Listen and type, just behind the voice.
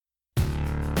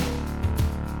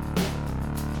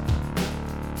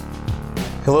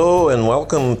Hello and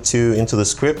welcome to Into the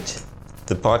Script,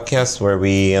 the podcast where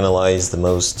we analyze the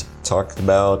most talked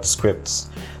about scripts,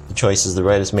 the choices the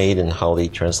writers made, and how they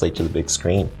translate to the big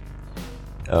screen.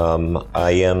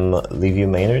 I am Livio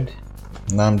Maynard.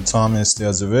 And I'm Thomas de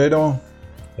Azevedo.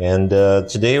 And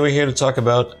today we're here to talk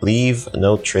about Leave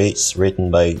No Trace,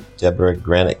 written by Deborah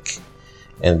Granick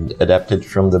and adapted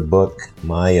from the book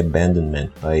My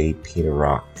Abandonment by Peter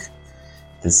Rock.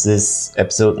 This is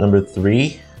episode number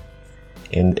 3.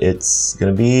 And it's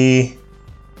going to be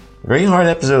a very hard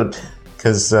episode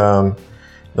because not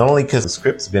only because the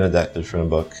script's been adapted from a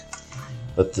book,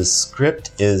 but the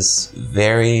script is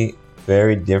very,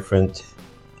 very different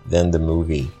than the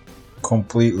movie.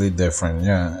 Completely different,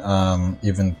 yeah.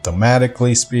 Even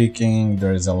thematically speaking,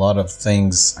 there's a lot of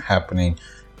things happening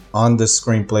on the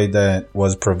screenplay that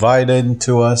was provided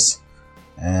to us,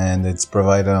 and it's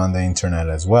provided on the internet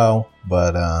as well.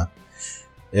 But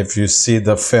if you see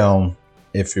the film,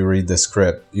 if you read the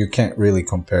script, you can't really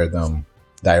compare them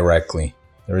directly.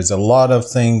 There is a lot of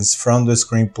things from the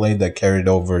screenplay that carried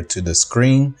over to the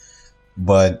screen,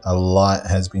 but a lot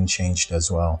has been changed as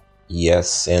well.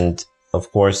 Yes, and of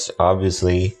course,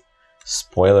 obviously,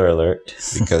 spoiler alert,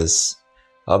 because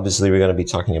obviously we're going to be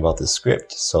talking about the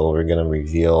script, so we're going to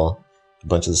reveal a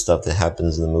bunch of the stuff that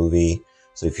happens in the movie.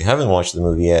 So if you haven't watched the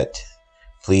movie yet,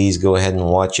 please go ahead and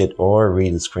watch it or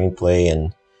read the screenplay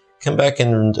and come back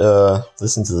and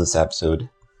listen to this episode.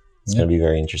 It's going to be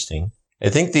very interesting. I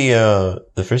think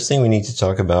the first thing we need to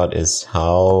talk about is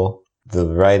how the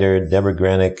writer, Deborah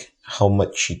Granick, how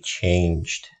much she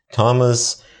changed.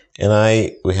 Thomas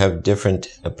and we have different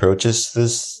approaches to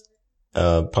this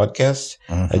podcast.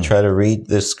 Mm-hmm. I try to read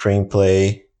the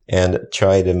screenplay and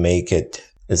try to make it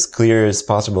as clear as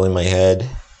possible in my head.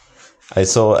 I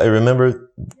remember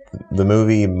the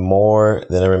movie more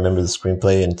than I remember the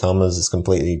screenplay, and Thomas is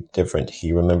completely different.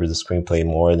 He remembers the screenplay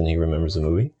more than he remembers the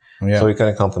movie. Yeah. So we kind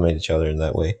of complement each other in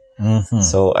that way. Mm-hmm.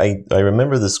 So I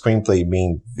remember the screenplay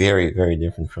being very, very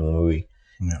different from the movie.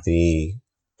 Yeah.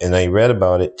 And I read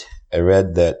about it. I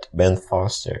read that Ben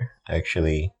Foster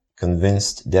actually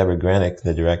convinced Deborah Granick,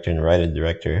 the director and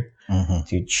writer-director, mm-hmm.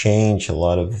 to change a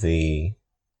lot of the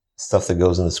stuff that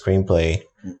goes in the screenplay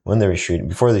when they were shooting,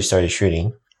 before they started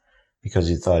shooting, because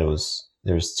he thought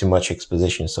there was too much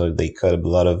exposition. So they cut a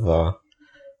lot of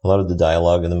the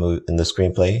dialogue in the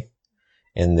screenplay,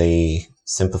 and they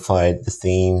simplified the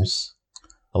themes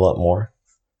a lot more.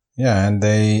 Yeah, and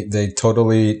they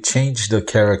totally changed the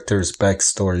character's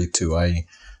backstory too.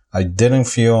 I didn't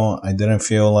feel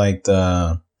like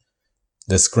the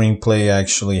screenplay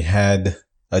actually had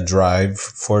a drive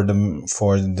for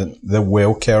the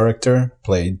Will character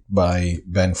played by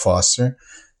Ben Foster,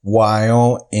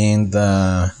 while in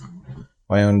the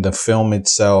film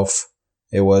itself,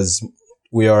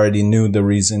 we already knew the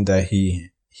reason that he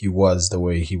was the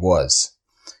way he was.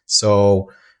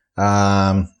 So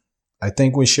I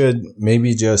think we should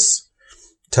maybe just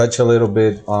touch a little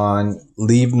bit on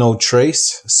Leave No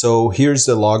Trace. So here's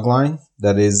the logline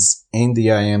that is in the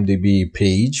IMDb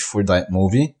page for that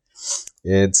movie.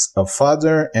 It's a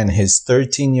father and his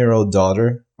 13-year-old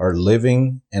daughter are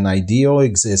living an ideal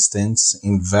existence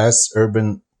in vast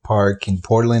urban park in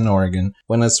Portland, Oregon,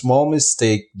 when a small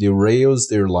mistake derails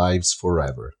their lives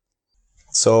forever.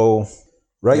 So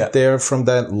there from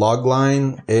that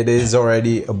logline, it is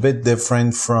already a bit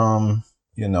different from,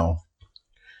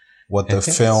 what the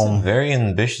film. It's a very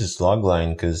ambitious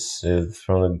logline because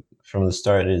from the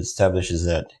start it establishes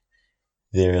that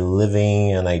they're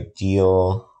living an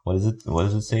ideal. What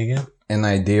does it say again? An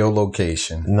ideal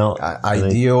location. No,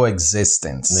 ideal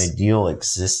existence. An ideal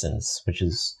existence, which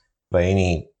is by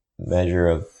any measure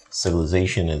of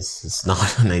civilization, it's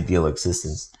not an ideal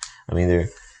existence. I mean,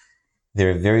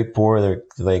 they're very poor. They're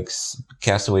like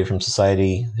cast away from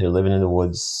society. They're living in the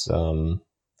woods,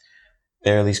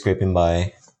 barely scraping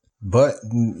by. But,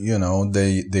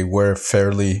 they were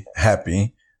fairly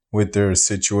happy with their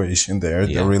situation there.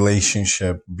 Yeah. The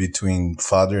relationship between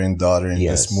father and daughter in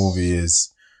this movie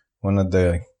is one of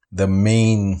the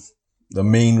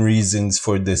main reasons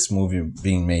for this movie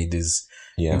being made is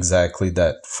exactly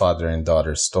that father and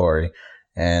daughter story,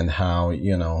 and how,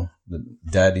 the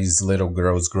daddy's little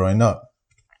girl's growing up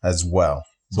as well.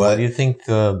 So what do you think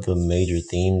the major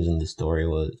themes in the story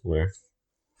were?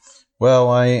 Well,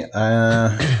 I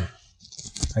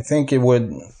think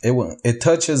it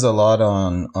touches a lot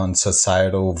on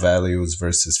societal values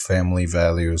versus family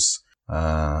values.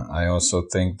 I also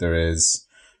think there is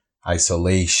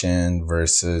isolation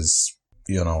versus,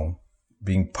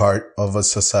 being part of a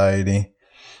society.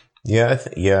 Yeah, I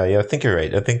think you're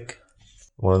right. I think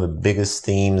one of the biggest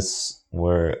themes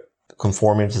were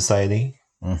conforming to society.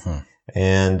 Mm-hmm.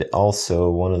 And also,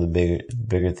 one of the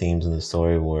bigger themes in the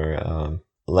story were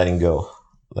letting go.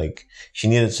 Like he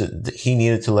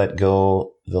needed to let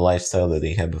go the lifestyle that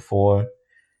they had before.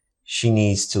 She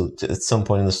needs to at some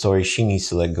point in the story, she needs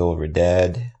to let go of her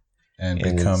dad and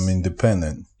become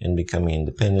independent. And becoming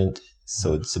independent.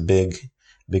 So it's a big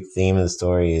theme of the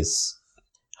story is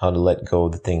how to let go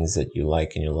of the things that you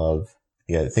like and you love.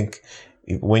 Yeah, I think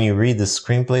when you read the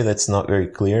screenplay, that's not very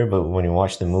clear, but when you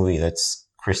watch the movie, that's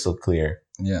crystal clear.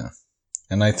 Yeah.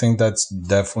 And I think that's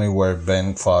definitely where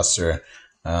Ben Foster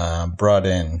brought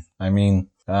in. I mean,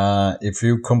 if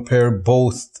you compare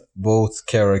both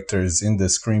characters in the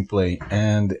screenplay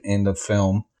and in the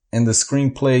film, in the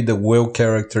screenplay, the Will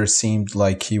character seemed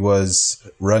like he was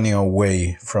running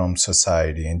away from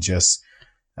society and just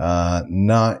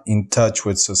not in touch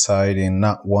with society and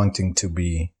not wanting to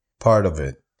be part of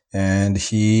it. And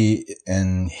he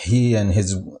and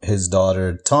his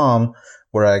daughter Tom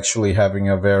were actually having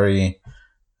a very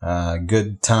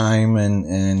good time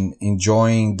and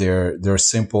enjoying their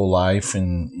simple life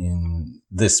in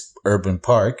this urban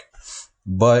park.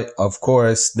 But of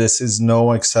course, this is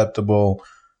no acceptable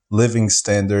living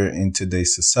standard in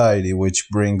today's society, which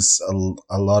brings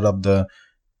a lot of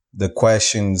the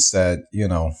questions that, you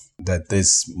know, that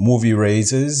this movie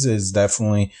raises is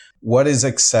definitely what is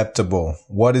acceptable?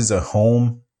 What is a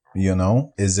home? You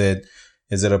know, is it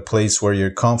a place where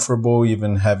you're comfortable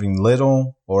even having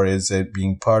little, or is it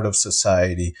being part of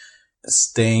society,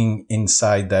 staying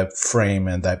inside that frame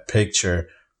and that picture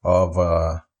of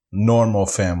a normal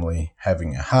family,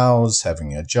 having a house,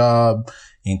 having a job,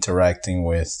 interacting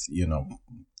with, you know,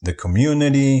 the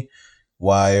community,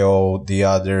 while the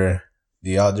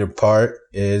other part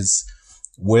is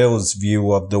Will's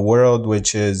view of the world,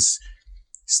 which is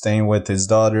staying with his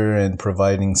daughter and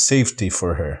providing safety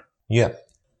for her. Yeah,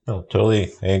 no,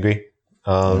 totally, I agree.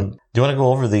 Do you want to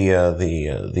go over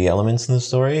the elements in the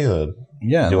story?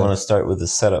 Yeah. Do you want to start with the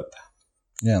setup?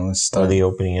 Yeah, let's start. Or the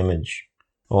opening image.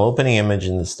 Well, opening image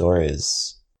in the story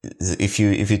is if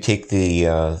you take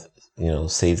the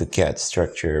Save the Cat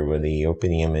structure, where the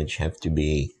opening image have to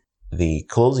be the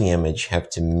closing image have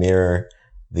to mirror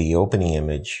the opening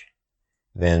image,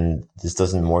 then this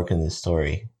doesn't work in the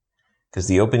story, because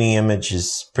the opening image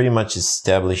is pretty much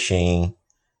establishing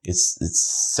it's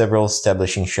several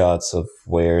establishing shots of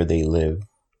where they live,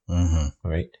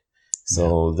 right?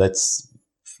 So that's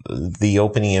the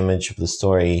opening image of the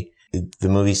story. The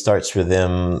movie starts with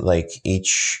them like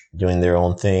each doing their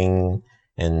own thing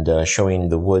and showing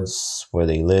the woods where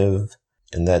they live,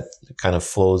 and that kind of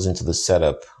flows into the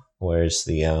setup, whereas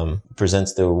the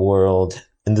presents the world.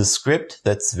 In the script,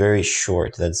 that's very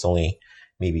short. That's only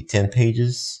maybe 10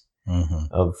 pages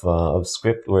of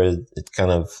script, where it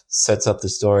kind of sets up the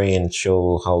story and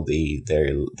show how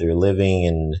they're living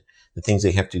and the things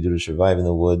they have to do to survive in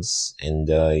the woods, and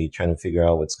you're trying to figure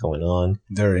out what's going on.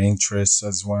 Their interests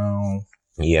as well.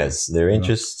 Yes, their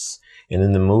interests. And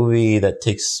in the movie, that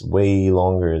takes way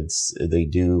longer. They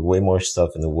do way more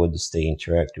stuff in the woods. They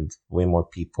interact with way more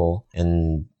people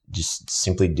and just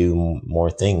simply do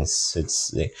more things.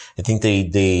 I think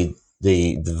they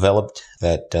developed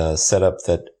that setup,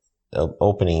 that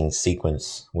opening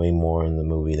sequence way more in the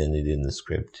movie than they did in the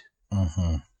script.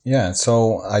 Yeah,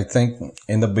 so I think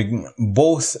in the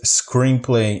both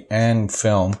screenplay and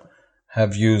film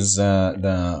have used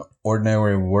the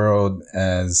ordinary world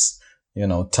as, you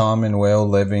know, Tom and Will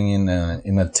living in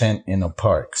a tent in a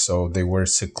park, so they were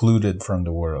secluded from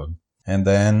the world. And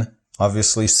then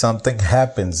obviously something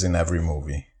happens in every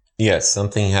movie. Yes,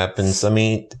 something happens. I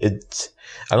mean,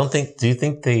 I don't think. Do you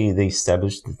think they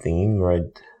established the theme right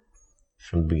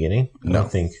from the beginning? No. I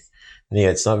don't think. Yeah,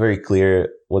 it's not very clear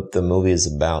what the movie is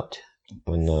about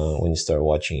when you start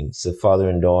watching. It's a father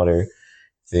and daughter.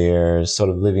 They're sort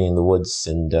of living in the woods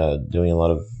and doing a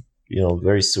lot of, you know,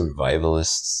 very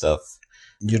survivalist stuff.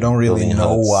 You don't really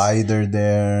know why they're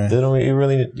there. You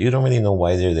don't really know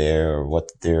why they're there or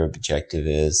what their objective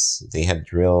is. They have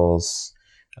drills.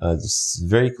 It's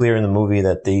very clear in the movie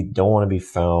that they don't want to be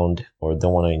found or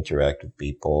don't want to interact with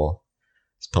people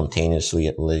spontaneously,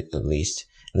 at least.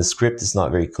 And the script is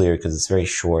not very clear because it's very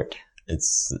short.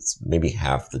 It's maybe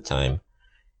half the time.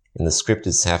 In the script,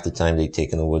 it's half the time they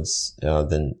take in the woods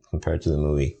than compared to the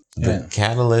movie. Yeah.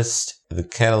 The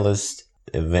catalyst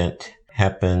event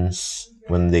happens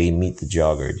when they meet the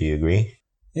jogger. Do you agree?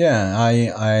 Yeah,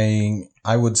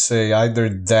 I would say either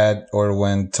that or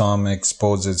when Tom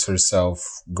exposes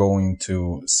herself going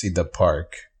to see the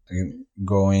park,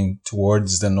 going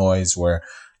towards the noise where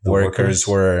the workers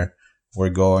were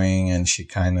going, and she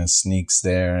kind of sneaks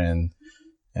there and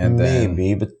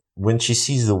maybe, but when she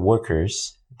sees the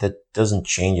workers, that doesn't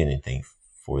change anything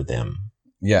for them.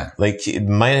 Yeah. Like, it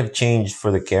might have changed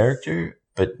for the character,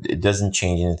 but it doesn't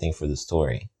change anything for the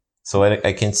story. So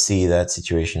I can see that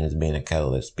situation as being a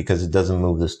catalyst because it doesn't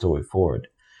move the story forward.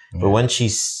 But when she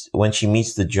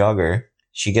meets the jogger,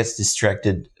 she gets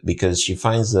distracted because she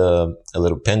finds a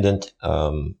little pendant,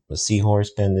 a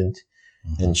seahorse pendant,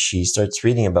 and she starts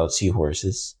reading about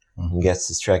seahorses and gets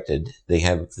distracted. They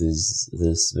have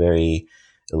this very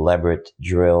elaborate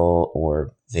drill,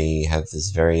 or they have this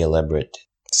very elaborate.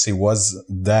 See, was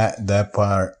that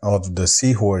part of the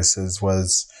seahorses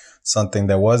was something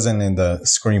that wasn't in the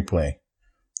screenplay.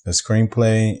 The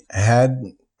screenplay had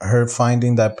her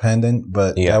finding that pendant,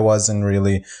 but that wasn't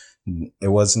really, it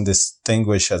wasn't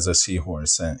distinguished as a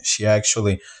seahorse. And she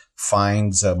actually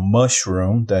finds a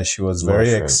mushroom that she was very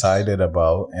excited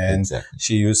about. And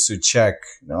she used to check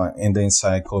in the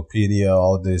encyclopedia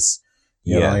all this,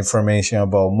 you know, information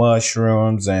about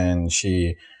mushrooms. And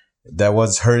that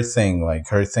was her thing, like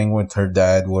her thing with her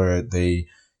dad, where they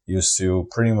used to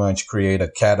pretty much create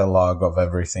a catalog of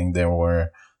everything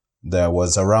that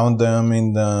was around them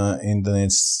in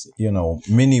this, you know,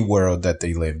 mini world that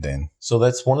they lived in. So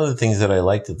that's one of the things that I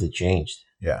liked that they changed.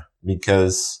 Yeah.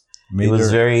 Because it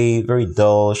was very, very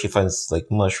dull. She finds like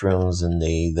mushrooms and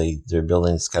they're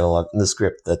building this catalog in the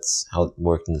script. That's how it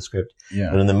worked in the script. Yeah.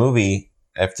 But in the movie,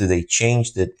 after they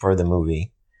changed it for the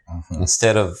movie,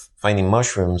 instead of finding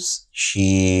mushrooms,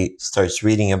 she starts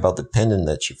reading about the pendant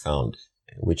that she found,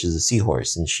 which is a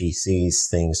seahorse. And she sees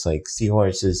things like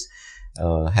seahorses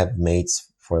have mates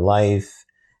for life,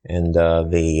 and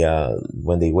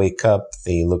when they wake up,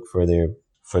 they look for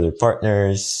their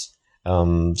partners.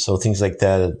 So things like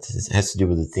that. It has to do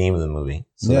with the theme of the movie.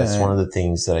 So that's one of the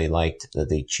things that I liked that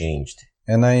they changed.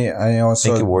 And I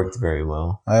also think it worked very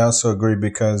well. I also agree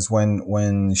because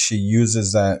when she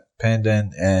uses that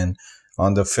pendant and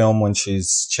on the film when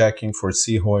she's checking for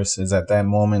seahorses, at that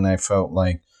moment I felt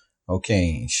like,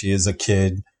 okay, she is a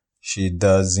kid. She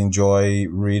does enjoy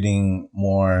reading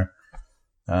more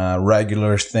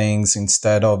regular things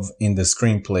instead of in the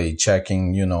screenplay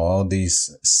checking, you know, all these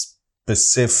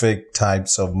specific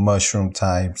types of mushroom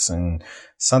types, and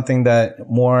something that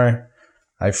more,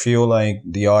 I feel like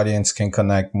the audience can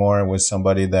connect more with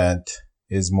somebody that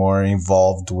is more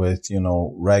involved with, you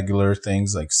know, regular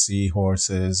things like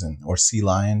seahorses or sea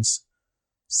lions.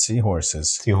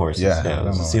 Seahorses. Yeah. It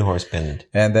was a seahorse pendant.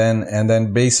 And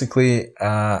then basically,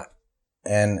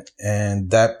 and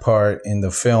that part in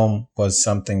the film was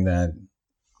something that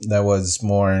was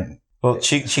more. Well,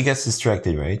 she gets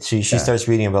distracted, right? She starts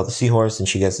reading about the seahorse and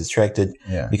she gets distracted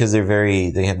because they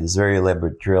have this very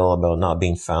elaborate drill about not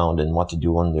being found and what to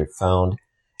do when they're found.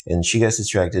 And she gets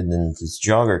distracted, and this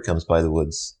jogger comes by the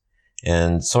woods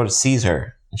and sort of sees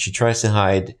her, and she tries to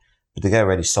hide, but the guy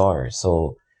already saw her.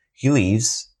 So he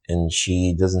leaves and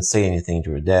she doesn't say anything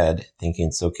to her dad, thinking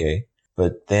it's okay.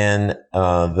 But then,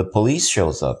 the police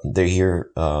shows up. They hear,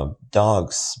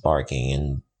 dogs barking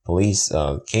and police,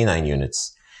 canine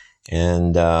units.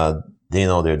 And they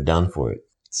know they're done for it.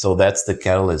 So that's the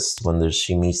catalyst when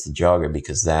she meets the jogger,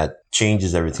 because that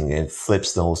changes everything and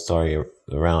flips the whole story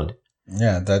around.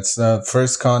 Yeah, that's the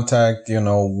first contact, you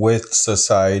know, with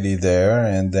society there,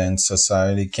 and then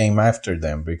society came after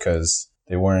them because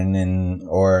they weren't in,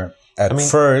 or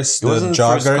first the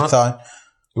jogger thought.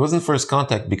 It wasn't first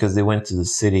contact because he went to the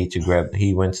city to grab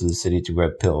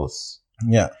pills.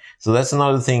 Yeah. So that's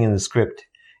another thing in the script.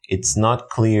 It's not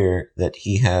clear that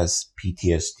he has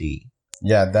PTSD.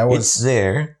 Yeah, it's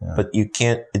there, but you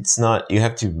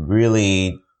have to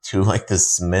really do like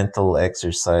this mental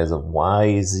exercise of why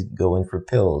is he going for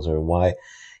pills, or why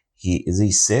is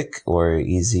he sick, or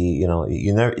is he,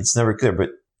 it's never clear.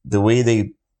 But the way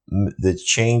they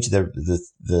changed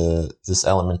this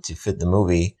element to fit the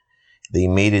movie, they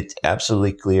made it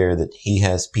absolutely clear that he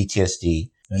has PTSD.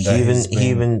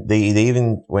 And they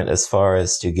even went as far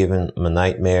as to give him a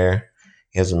nightmare.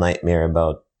 He has a nightmare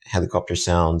about helicopter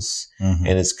sounds,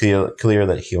 and it's clear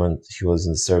that he was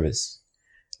in the service,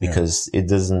 because it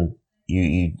doesn't.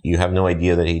 You have no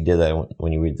idea that he did that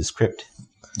when you read the script.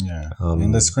 Yeah.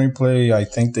 In the screenplay, I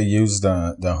think they used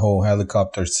the whole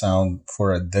helicopter sound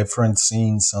for a different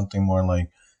scene, something more like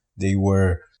they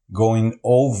were going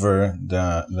over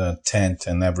the tent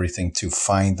and everything to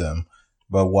find them.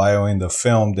 But while in the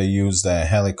film, they used the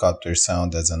helicopter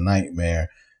sound as a nightmare,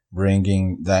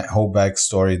 bringing that whole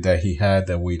backstory that he had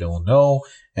that we don't know.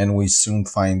 And we soon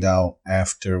find out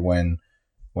after when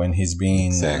he's being...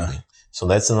 Exactly. So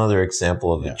that's another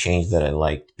example of a change that I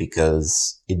liked,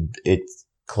 because it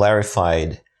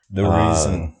clarified the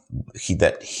reason he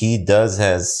does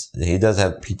have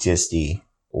PTSD,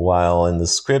 while in the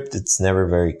script it's never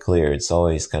very clear. It's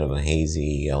always kind of a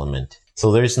hazy element.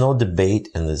 So there's no debate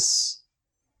in this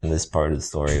part of the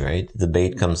story, right? The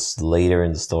debate comes later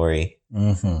in the story.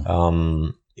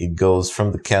 It goes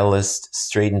from the catalyst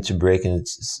straight into break in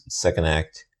its second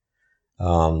act,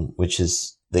 which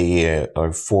is they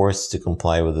are forced to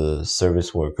comply with the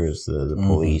service workers, the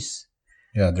police.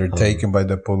 Yeah, they're taken by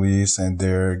the police, and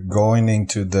they're going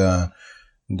into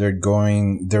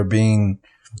they're being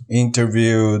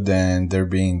interviewed, and they're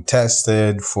being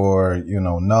tested for,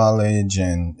 knowledge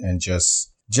and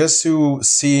just to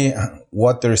see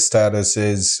what their status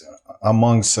is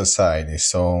among society.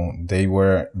 So they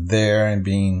were there and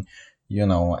being,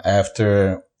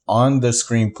 after on the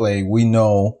screenplay,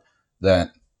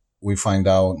 we find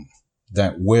out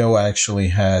that Will actually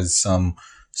has some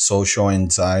social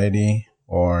anxiety,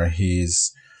 or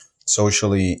he's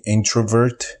socially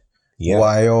introvert. Yeah.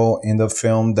 While in the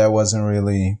film, that wasn't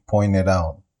really pointed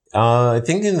out. I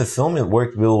think in the film it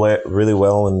worked really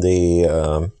well when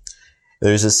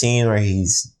there's a scene where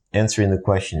he's answering the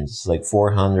questions, like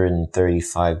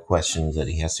 435 questions that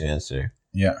he has to answer.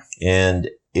 Yeah. And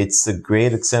it's a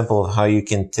great example of how you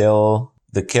can tell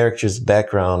the character's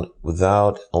background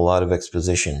without a lot of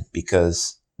exposition,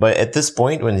 but at this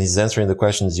point, when he's answering the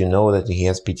questions, you know that he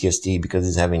has PTSD because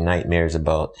he's having nightmares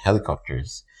about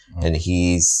helicopters. And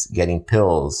he's getting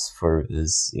pills for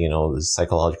his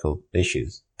psychological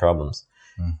problems.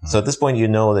 So at this point, you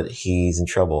know that he's in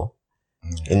trouble.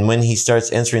 And when he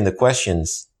starts answering the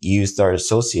questions, you start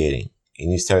associating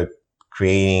and you start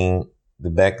creating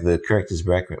the character's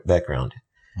background.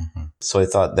 So I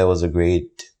thought that was a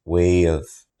great way of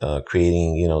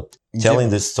creating, telling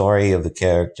the story of the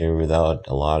character without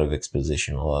a lot of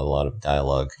exposition, a lot of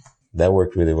dialogue. That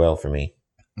worked really well for me.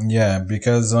 Yeah,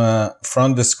 because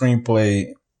from the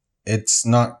screenplay, it's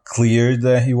not clear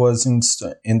that he was in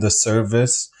the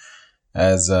service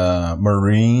as a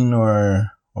Marine or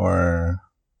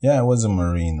it was a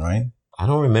Marine, right? I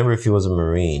don't remember if he was a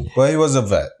Marine. Well, he was a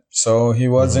vet. So he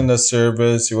was in the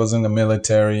service, he was in the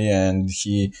military, and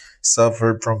he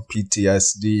suffered from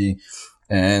PTSD.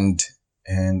 And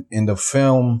in the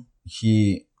film,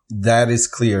 that is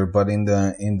clear, but in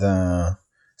the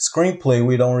screenplay,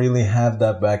 we don't really have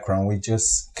that background. We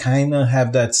just kind of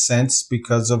have that sense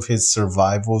because of his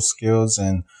survival skills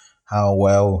and how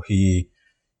well he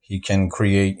can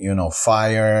create,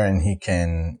 fire, and he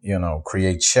can,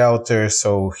 create shelter.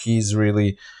 So he's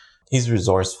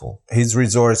resourceful. He's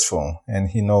resourceful, and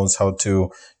he knows how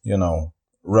to,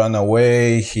 run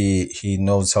away. He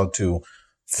knows how to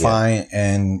find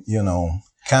and,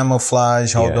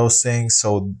 camouflage, all those things.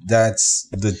 So that's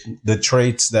the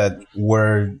traits that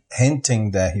were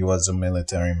hinting that he was a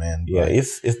military man. Yeah,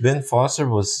 if Ben Foster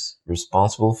was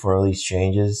responsible for all these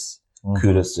changes,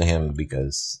 kudos to him,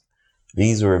 because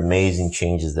these were amazing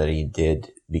changes that he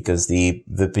did. Because the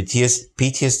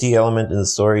PTSD element in the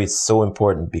story is so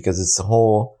important, because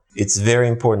it's very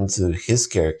important to his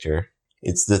character.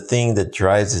 It's the thing that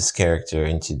drives his character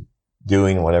into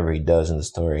doing whatever he does in the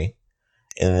story.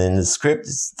 And in the script,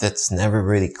 that's never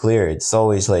really clear. It's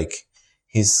always like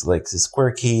he's like this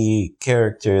quirky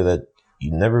character that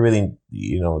you never really,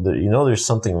 there's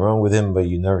something wrong with him, but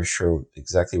you're never sure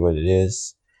exactly what it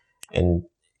is. And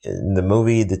in the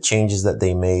movie, the changes that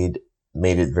they made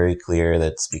it very clear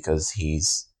that's because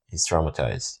he's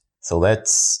traumatized. So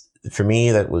that's, for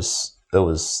me, that was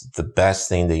the best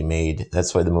thing they made.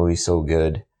 That's why the movie's so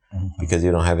good, because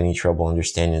you don't have any trouble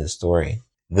understanding the story.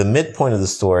 The midpoint of the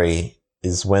story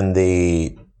is when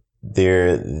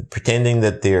they're pretending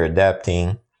that they're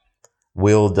adapting.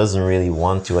 Will doesn't really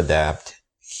want to adapt.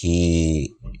 He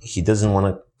doesn't want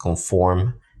to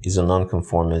conform. He's a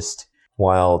nonconformist.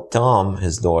 While Tom,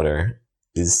 his daughter,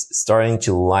 is starting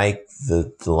to like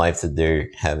the life that they're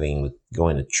having, with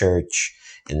going to church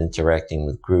and interacting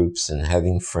with groups and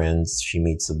having friends. She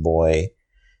meets a boy.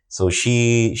 So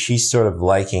she's sort of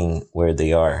liking where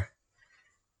they are.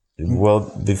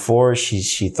 Well, before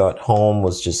she thought home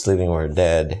was just living with her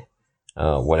dad,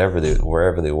 wherever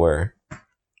they were.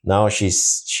 Now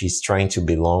she's trying to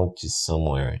belong to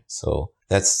somewhere. So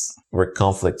that's where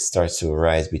conflict starts to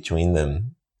arise between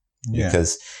them. Yeah.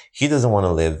 Because he doesn't want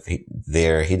to live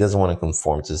there. He doesn't want to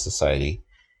conform to society.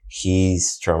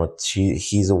 He's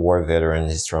he's a war veteran.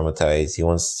 He's traumatized. He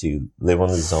wants to live on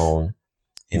his own,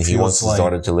 and he wants his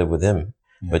daughter to live with him.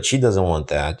 Yeah. But she doesn't want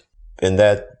that. And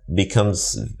that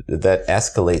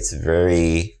escalates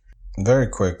very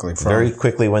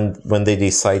quickly when they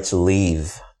decide to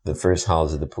leave the first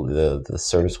house that the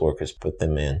service workers put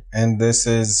them in. And this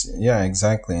is,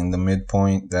 exactly, in the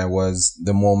midpoint. That was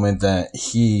the moment that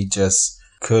he just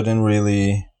couldn't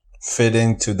really fit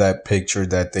into that picture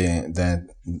that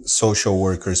social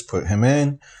workers put him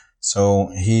in. So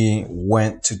he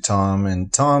went to Tom,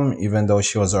 and Tom, even though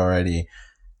she was already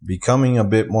becoming a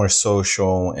bit more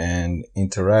social and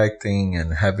interacting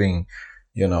and having,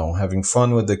 having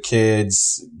fun with the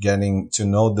kids, getting to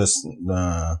know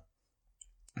the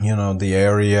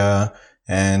area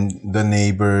and the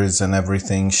neighbors and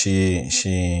everything,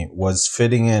 she was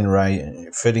fitting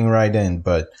right in.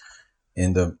 But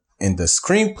in the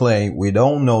screenplay, we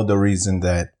don't know the reason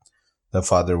that the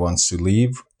father wants to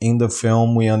leave. In the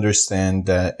film, we understand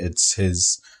that it's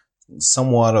his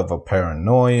somewhat of a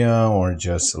paranoia or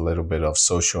just a little bit of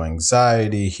social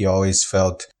anxiety. He always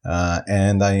felt,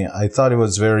 and I thought it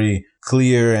was very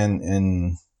clear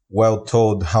and well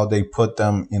told how they put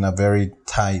them in a very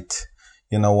tight,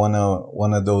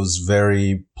 one of those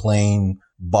very plain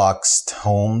boxed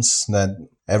homes that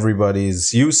everybody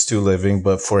is used to living.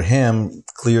 But for him,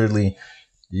 clearly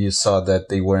you saw that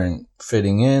they weren't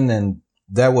fitting in, and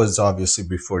that was obviously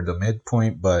before the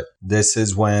midpoint. But this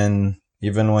is when,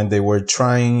 even when they were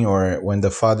trying, or when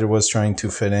the father was trying to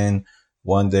fit in,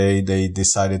 one day they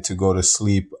decided to go to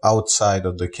sleep outside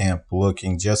of the camp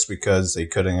looking, just because they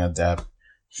couldn't adapt.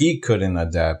 He couldn't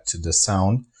adapt to the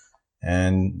sound.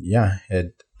 And yeah,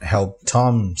 it helped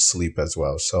Tom sleep as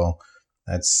well. So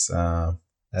that's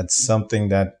something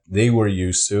that they were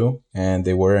used to, and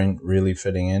they weren't really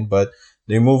fitting in, but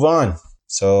they move on.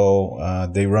 So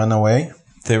they run away.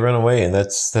 They run away, and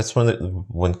that's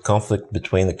when conflict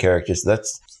between the characters.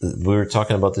 We were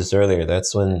talking about this earlier.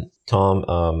 That's when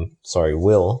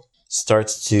Will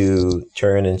starts to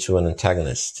turn into an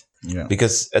antagonist. Yeah.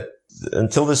 Because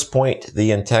until this point,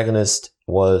 the antagonist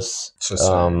was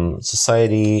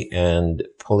society and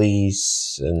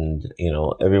police, and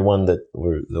everyone that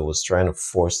was trying to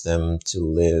force them to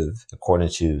live according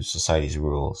to society's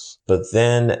rules. But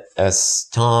then, as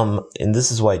Tom, and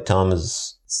this is why Tom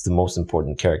is the most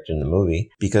important character in the movie,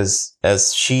 because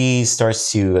as she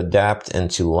starts to adapt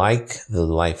and to like the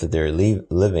life that they're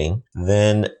living,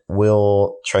 then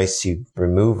Will tries to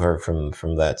remove her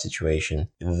from that situation.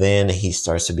 Then he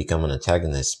starts to become an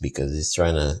antagonist, because he's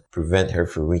trying to prevent her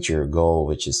from reaching her goal,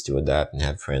 which is to adapt and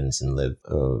have friends and live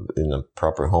in a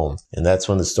proper home. And that's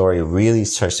when the story really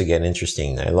starts to get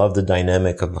interesting. I love the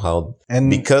dynamic of how,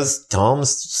 because Tom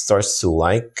starts to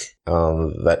like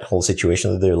that whole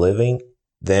situation that they're living,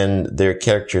 then their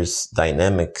character's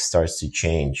dynamic starts to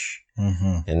change.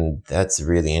 Mm-hmm. And that's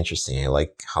really interesting. I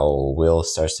like how Will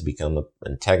starts to become an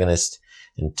antagonist,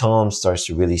 and Tom starts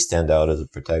to really stand out as a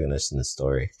protagonist in the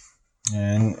story.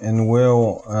 And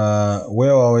Will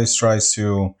always tries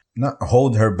to not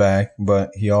hold her back,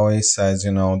 but he always says,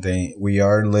 we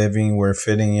are living, we're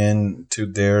fitting in to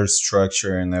their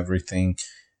structure and everything.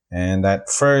 And at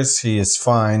first he is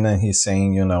fine, and he's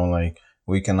saying,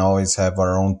 we can always have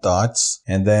our own thoughts.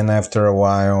 And then after a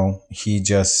while, he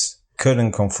just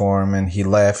couldn't conform, and he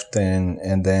left.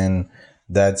 And then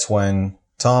that's when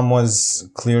Tom was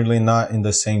clearly not in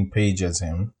the same page as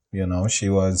him. She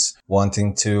was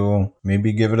wanting to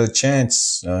maybe give it a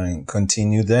chance and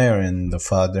continue there. And the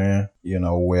father,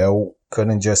 Will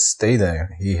couldn't just stay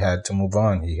there. He had to move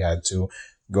on. He had to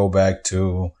go back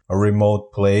to a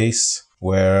remote place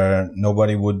where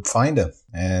nobody would find him.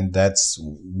 And that's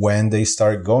when they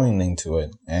start going into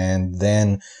it. And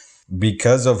then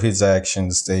because of his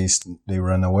actions, they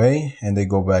run away, and they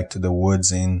go back to the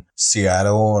woods in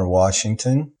Seattle or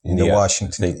Washington, they cross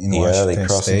State.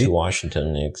 into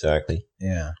Washington, exactly.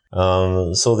 Yeah.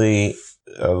 So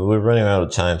we're running out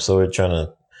of time, so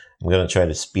I'm going to try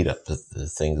to speed up the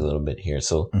things a little bit here.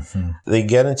 So They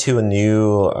get into a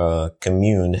new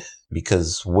commune,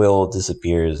 because Will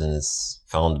disappears and is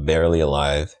found barely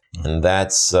alive. And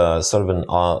that's sort of an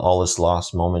all is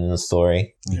lost moment in the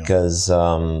story, because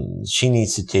she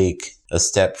needs to take a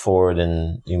step forward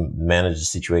and manage the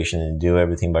situation and do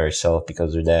everything by herself,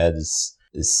 because her dad is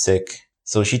sick.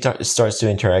 So she starts to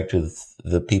interact with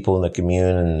the people in the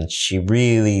commune, and she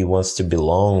really wants to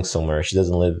belong somewhere. She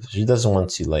doesn't want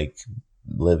to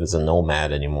live as a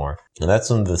nomad anymore. And that's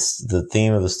when the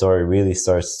theme of the story really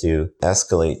starts to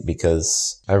escalate,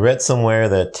 because I read somewhere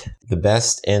that the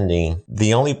best ending is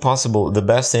the only possible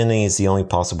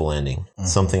ending. Mm-hmm.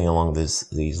 Something along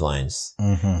these lines.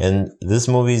 Mm-hmm. And this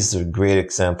movie is a great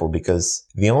example, because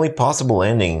the only possible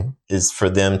ending is for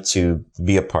them to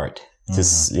be apart. Mm-hmm.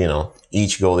 Just,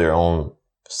 each go their own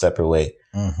separate way.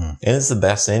 Mm-hmm. And it's the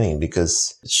best ending,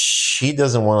 because she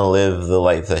doesn't want to live the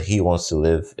life that he wants to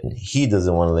live, and he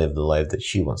doesn't want to live the life that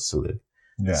she wants to live.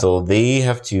 Yeah. So they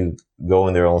have to go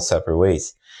in their own separate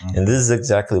ways. Mm-hmm. And this is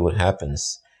exactly what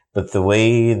happens. But the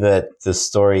way that the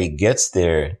story gets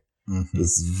there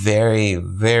is very,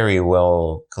 very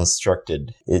well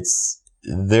constructed. It's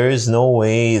there is no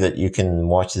way that you can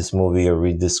watch this movie or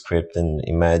read this script and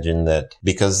imagine that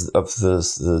because of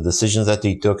the decisions that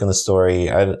they took in the story.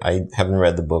 I haven't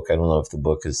read the book. I don't know if the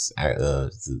book is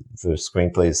the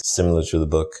screenplay is similar to the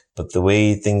book, but the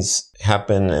way things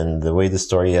happen and the way the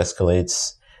story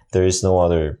escalates, there is no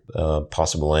other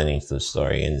possible ending to the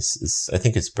story, and I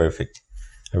think it's perfect.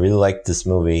 I really like this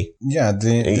movie. Yeah,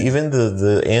 even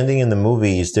the ending in the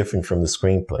movie is different from the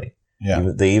screenplay. Yeah,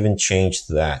 they even changed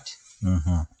that.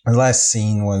 Mm-hmm. The last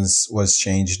scene was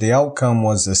changed. The outcome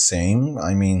was the same.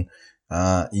 I mean,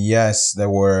 yes, there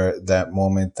were that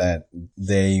moment that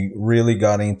they really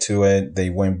got into it. They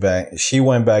went back. She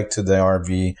went back to the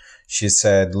RV. She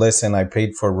said, "Listen, I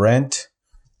paid for rent,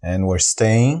 and we're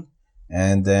staying."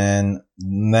 And then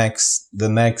the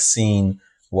next scene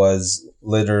was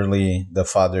literally the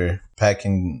father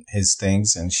packing his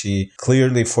things, and she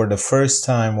clearly for the first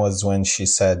time was when she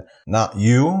said, "Not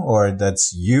you," or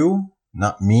 "That's you,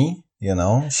 not me." You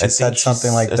know, she said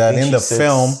something like that in the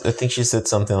film. I think she said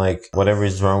something like, "Whatever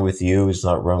is wrong with you is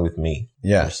not wrong with me."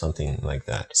 Yeah, or something like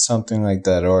that. Something like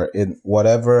that, or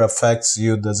whatever affects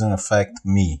you doesn't affect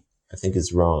me. I think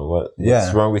it's wrong.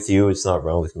 What's wrong with you is not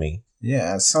wrong with me.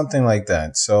 Yeah, something like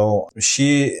that. So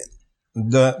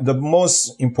the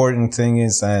most important thing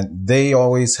is that they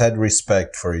always had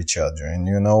respect for each other. And,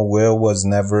 you know, Will was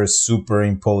never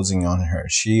superimposing on her.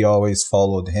 She always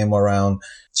followed him around.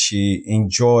 She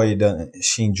enjoyed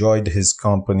his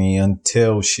company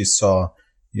until she saw,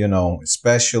 you know,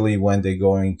 especially when they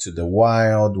go into the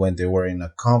wild, when they were in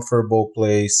a comfortable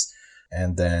place.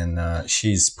 And then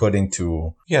she's put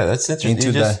into... Yeah, that's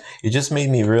interesting. It just made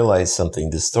me realize something.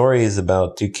 The story is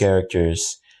about two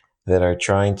characters that are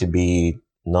trying to be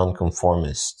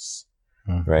nonconformists,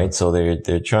 mm-hmm. right? So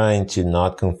they're trying to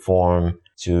not conform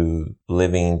to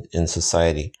living in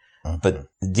society. Mm-hmm. But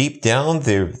deep down,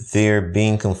 they're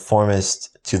being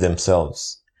conformist to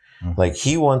themselves. Mm-hmm. Like,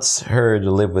 he wants her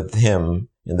to live with him,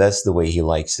 and that's the way he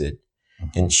likes it.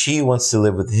 And she wants to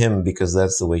live with him because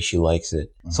that's the way she likes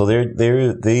it. Mm-hmm. So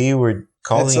they were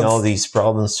causing all these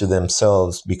problems to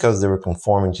themselves because they were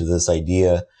conforming to this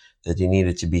idea that they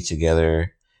needed to be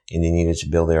together and they needed to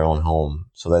build their own home.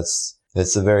 So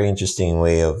that's a very interesting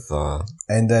way of...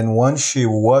 And then once she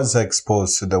was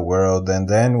exposed to the world, and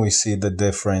then we see the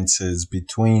differences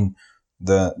between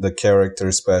the character,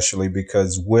 especially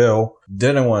because Will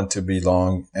didn't want to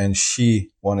belong and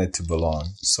she wanted to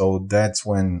belong. So that's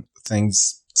when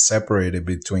things separated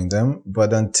between them.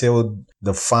 But until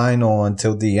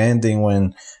the ending,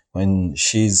 when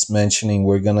she's mentioning,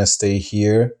 "We're gonna stay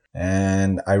here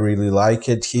and I really like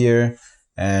it here,"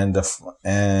 and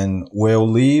Will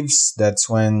leaves, that's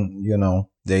when, you know,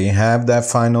 they have that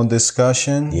final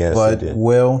discussion. Yes, but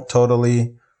Will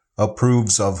totally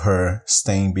approves of her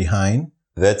staying behind.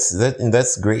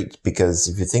 That's great, because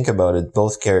if you think about it,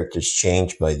 both characters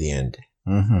change by the end.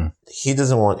 Mm-hmm. He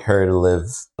doesn't want her to live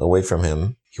away from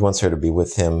him. He wants her to be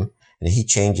with him, and he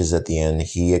changes at the end.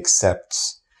 He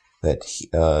accepts that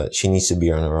she needs to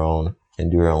be on her own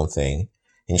and do her own thing.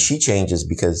 And she changes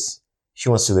because she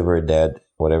wants to live with her dad,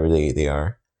 whatever they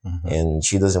are. Mm-hmm. And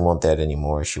she doesn't want that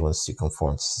anymore. She wants to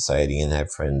conform to society and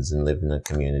have friends and live in a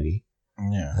community.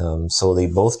 Yeah. So they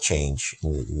both change.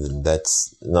 And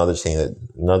that's another thing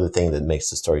that makes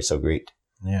the story so great.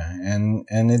 Yeah,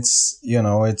 and it's, you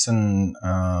know, it's an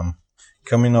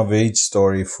coming of age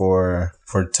story for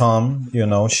Tom. You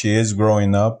know, she is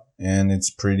growing up, and it's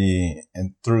pretty,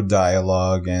 and through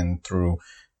dialogue and through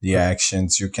the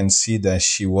actions, you can see that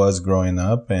she was growing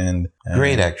up. And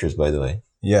great actress, by the way.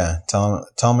 Yeah,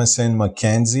 Thomasin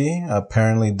McKenzie.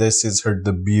 Apparently, this is her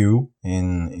debut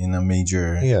in a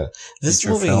major this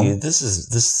feature movie. Film.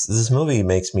 This movie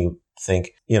makes me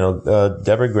think. You know,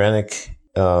 Deborah Granick,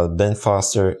 Ben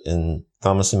Foster, and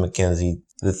Thomasin McKenzie.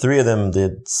 The three of them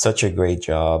did such a great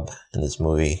job in this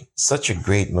movie. Such a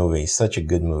great movie. Such a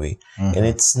good movie. Mm-hmm. And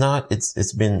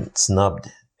it's been snubbed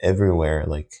everywhere.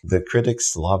 Like, the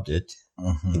critics loved it.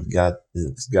 Mm-hmm.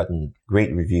 It's gotten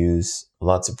great reviews,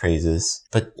 lots of praises.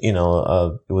 But, you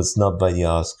know, it was snubbed by the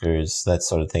Oscars, that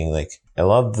sort of thing. Like, I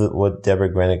love what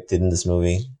Deborah Granick did in this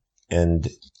movie. And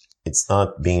it's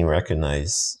not being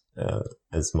recognized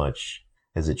as much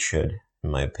as it should, in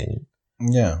my opinion.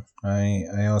 Yeah,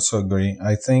 I also agree.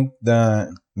 I think that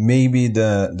maybe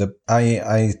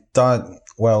I thought,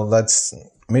 well, let's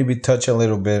maybe touch a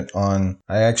little bit on,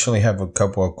 I actually have a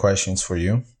couple of questions for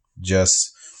you.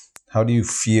 Just how do you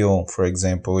feel, for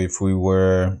example,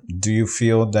 do you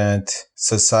feel that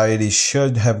society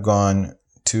should have gone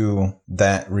to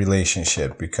that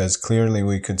relationship? Because clearly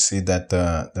we could see that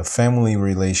the family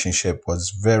relationship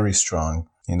was very strong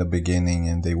in the beginning,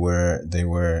 and they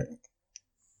were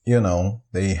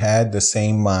they had the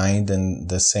same mind and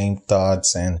the same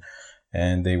thoughts,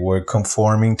 and they were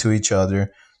conforming to each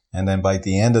other. And then by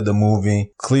the end of the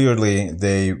movie, clearly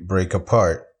they break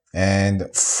apart.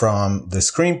 And from the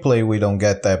screenplay, we don't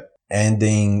get that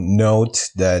ending note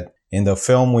that in the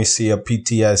film we see a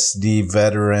PTSD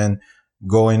veteran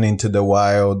going into the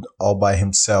wild all by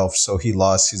himself. So he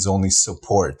lost his only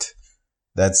support.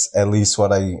 That's at least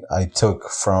what I took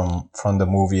from the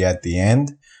movie at the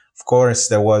end. Of course,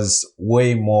 there was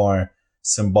way more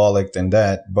symbolic than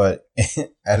that, but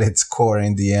at its core,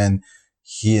 in the end,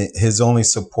 his only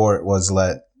support was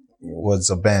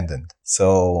abandoned.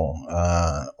 So,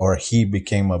 or he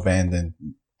became abandoned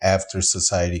after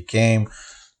society came,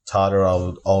 taught her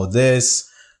all this.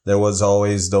 There was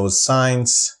always those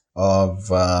signs of,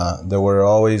 there were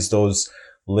always those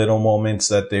little moments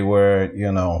that they were,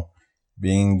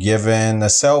 being given a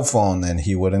cell phone and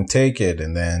he wouldn't take it.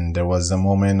 And then there was a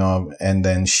moment and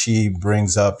then she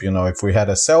brings up, if we had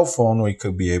a cell phone, we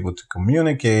could be able to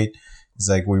communicate. It's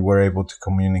like we were able to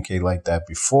communicate like that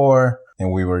before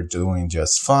and we were doing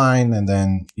just fine. And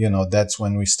then, that's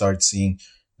when we start seeing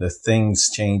the things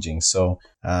changing. So,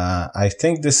 I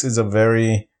think this is a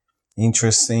very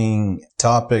interesting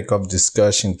topic of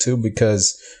discussion too,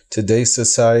 because today's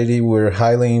society, we're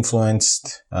highly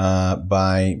influenced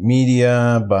by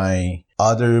media, by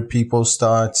other people's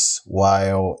thoughts,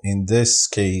 while in this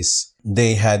case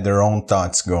they had their own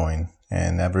thoughts going,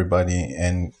 and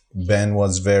Ben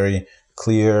was very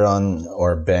clear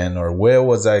Will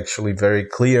was actually very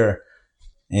clear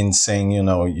in saying,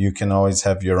 you can always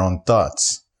have your own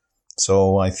thoughts.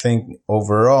 So I think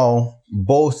overall,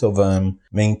 both of them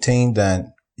maintained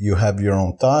that you have your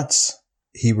own thoughts.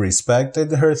 He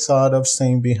respected her thought of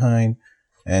staying behind,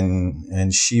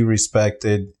 and she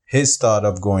respected his thought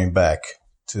of going back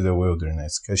to the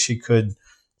wilderness, because she could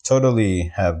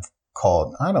totally have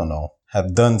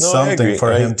have done something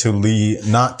for him to leave,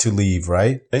 not to leave,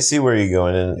 right? I see where you're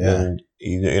going,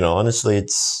 and honestly,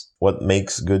 it's what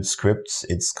makes good scripts.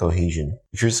 It's cohesion.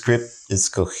 If your script is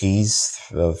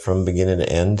cohesive from beginning to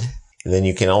end, then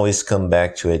you can always come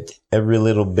back to it. Every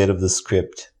little bit of the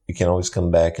script, you can always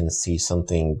come back and see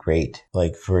something great.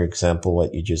 Like, for example,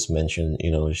 what you just mentioned,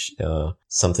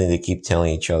 something they keep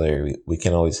telling each other. We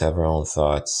can always have our own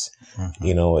thoughts.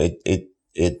 Mm-hmm.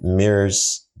 It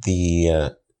mirrors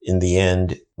in the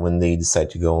end, when they decide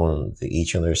to go on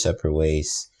each on their separate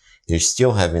ways, they're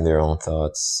still having their own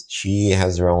thoughts. She's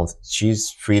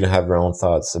free to have her own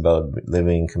thoughts about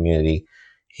living in community.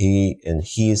 He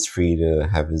is free to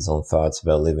have his own thoughts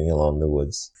about living along the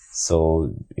woods.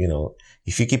 So,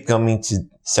 if you keep coming to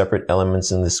separate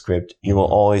elements in the script, you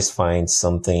will always find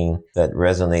something that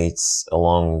resonates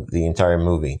along the entire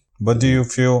movie. But do you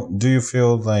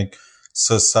feel like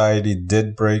society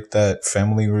did break that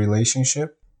family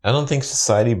relationship? I don't think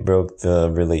society broke the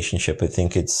relationship. I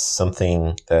think it's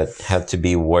something that had to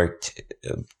be worked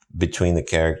between the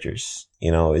characters.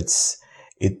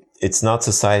 It's not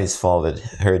society's fault that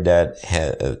her dad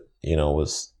had,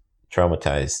 was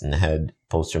traumatized and had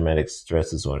post-traumatic stress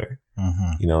disorder.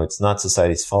 Mm-hmm. It's not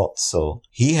society's fault. So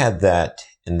he had that,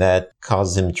 and that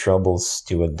caused him troubles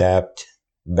to adapt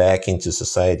back into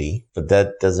society. But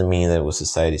that doesn't mean that it was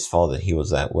society's fault that he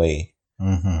was that way.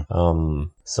 Mm-hmm.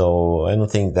 So I don't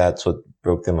think that's what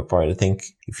broke them apart. I think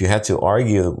if you had to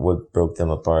argue what broke them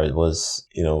apart was,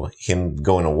 him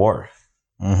going to war.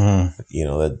 Mm-hmm.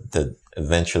 That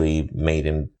eventually made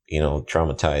him,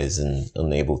 traumatized and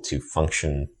unable to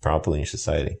function properly in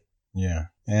society. Yeah.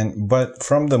 But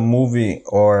from the movie,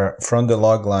 or from the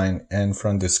logline and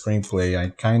from the screenplay,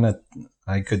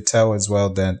 I could tell as well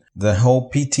that the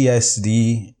whole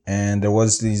PTSD, and there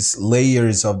was these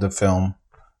layers of the film.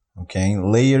 Okay,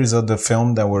 layers of the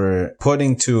film that were put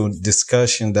into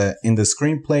discussion that in the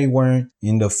screenplay weren't,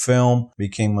 in the film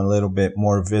became a little bit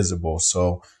more visible.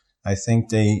 So I think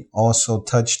they also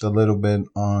touched a little bit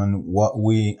on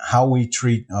how we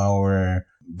treat our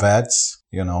vets,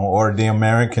 or the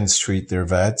Americans treat their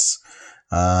vets,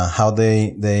 how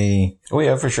they. Oh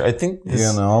yeah, for sure. I think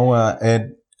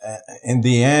in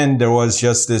the end, there was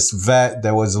just this vet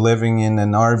that was living in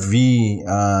an RV,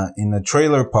 in a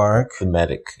trailer park. A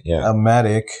medic, yeah. A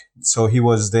medic. So he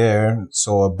was there,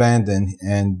 so abandoned.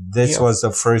 And this was the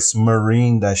first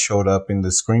Marine that showed up in the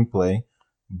screenplay.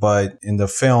 But in the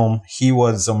film, he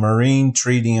was a Marine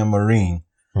treating a Marine.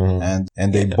 Mm-hmm.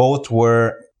 And they both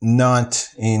were not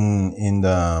in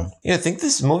the... Yeah, I think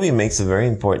this movie makes a very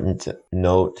important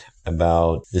note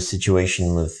about the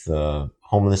situation with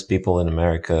homeless people in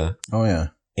America. Oh, yeah.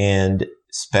 And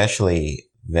especially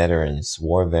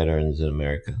war veterans in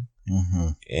America.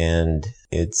 and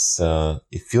it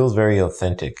feels very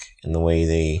authentic in the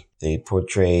way they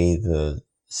portray the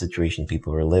situation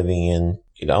people are living in.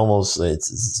 It feels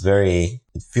very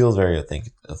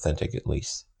authentic at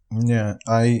least. Yeah,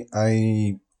 I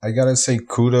gotta say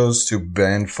kudos to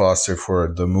Ben Foster for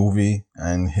the movie,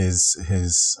 and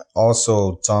his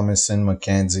also Thomasin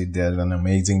McKenzie did an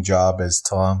amazing job as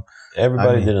Tom.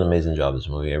 Everybody did an amazing job in this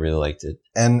movie. I really liked it.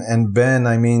 And Ben,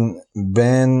 I mean,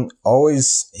 Ben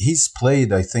always, he's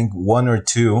played, I think, one or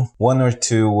two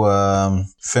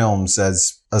films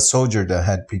as a soldier that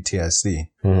had PTSD,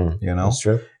 you know? That's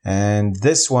true. And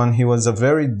this one, he was a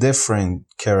very different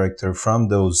character from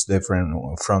those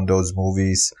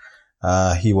movies.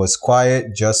 He was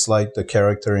quiet, just like the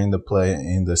character in the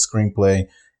screenplay,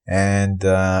 and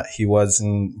he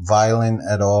wasn't violent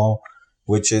at all,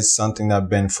 which is something that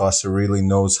Ben Foster really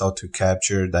knows how to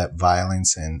capture, that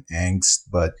violence and angst.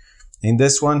 But in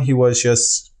this one, he was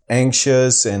just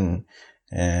anxious and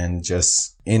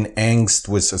just in angst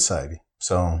with society.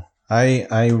 So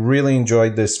I really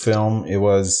enjoyed this film. It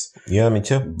was me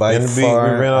too. By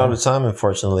far, we ran out of time,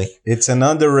 unfortunately. It's an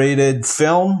underrated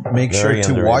film. Make sure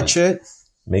to watch it.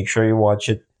 Make sure you watch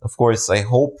it. Of course, I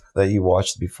hope that you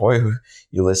watched before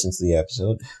you listened to the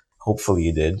episode. Hopefully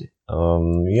you did.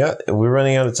 We're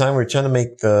running out of time. We're trying to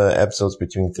make the episodes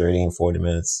between 30 and 40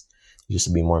 minutes just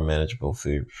to be more manageable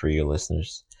for your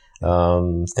listeners.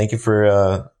 Thank you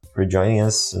for joining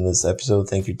us in this episode.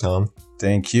 Thank you, Tom.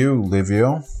 Thank you,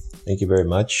 Livio. Thank you very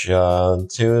much.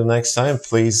 Till next time,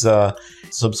 please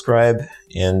subscribe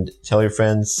and tell your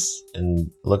friends and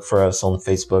look for us on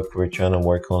Facebook. We're trying to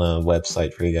work on a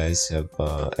website for you guys to have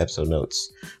episode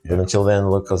notes. But until then,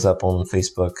 look us up on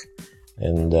Facebook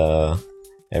and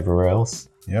everywhere else.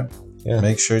 Yeah.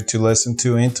 Make sure to listen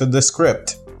to Into the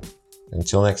Script.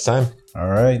 Until next time. All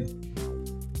right.